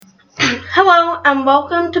Hello and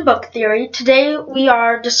welcome to Book Theory. Today we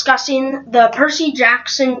are discussing the Percy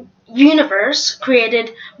Jackson universe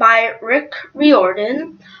created by Rick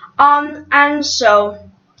Riordan.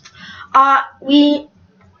 We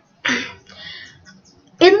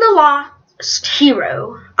in The Lost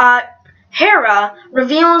Hero, Hera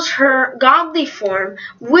reveals her godly form,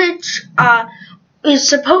 which is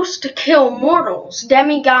supposed to kill mortals,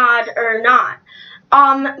 demigod or not.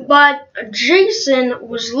 But Jason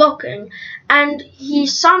was looking, and he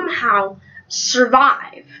somehow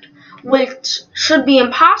survived, which should be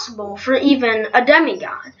impossible for even a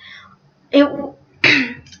demigod.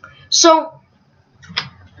 So,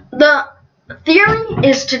 the theory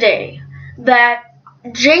is today that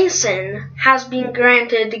Jason has been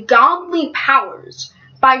granted godly powers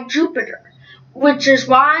by Jupiter, which is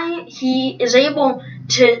why he is able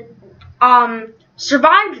to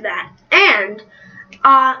survive that. And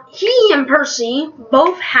he and Percy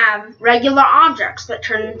both have regular objects that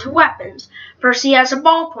turn into weapons. Percy has a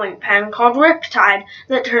ballpoint pen called Riptide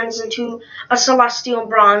that turns into a celestial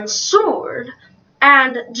bronze sword.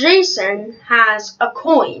 And Jason has a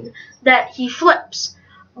coin that he flips.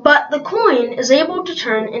 But the coin is able to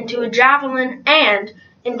turn into a javelin and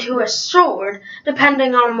into a sword,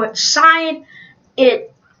 depending on which side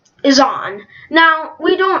it is on. Now,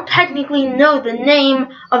 we don't technically know the name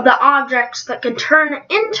of the objects that can turn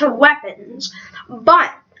into weapons,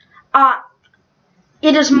 but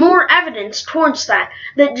it is more evidence towards that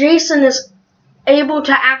Jason is able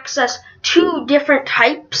to access two different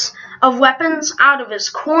types of weapons out of his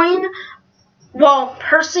coin, while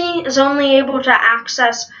Percy is only able to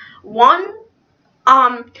access one.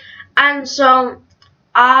 That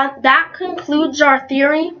concludes our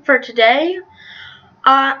theory for today.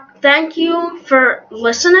 Thank you for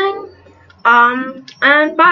listening, and bye.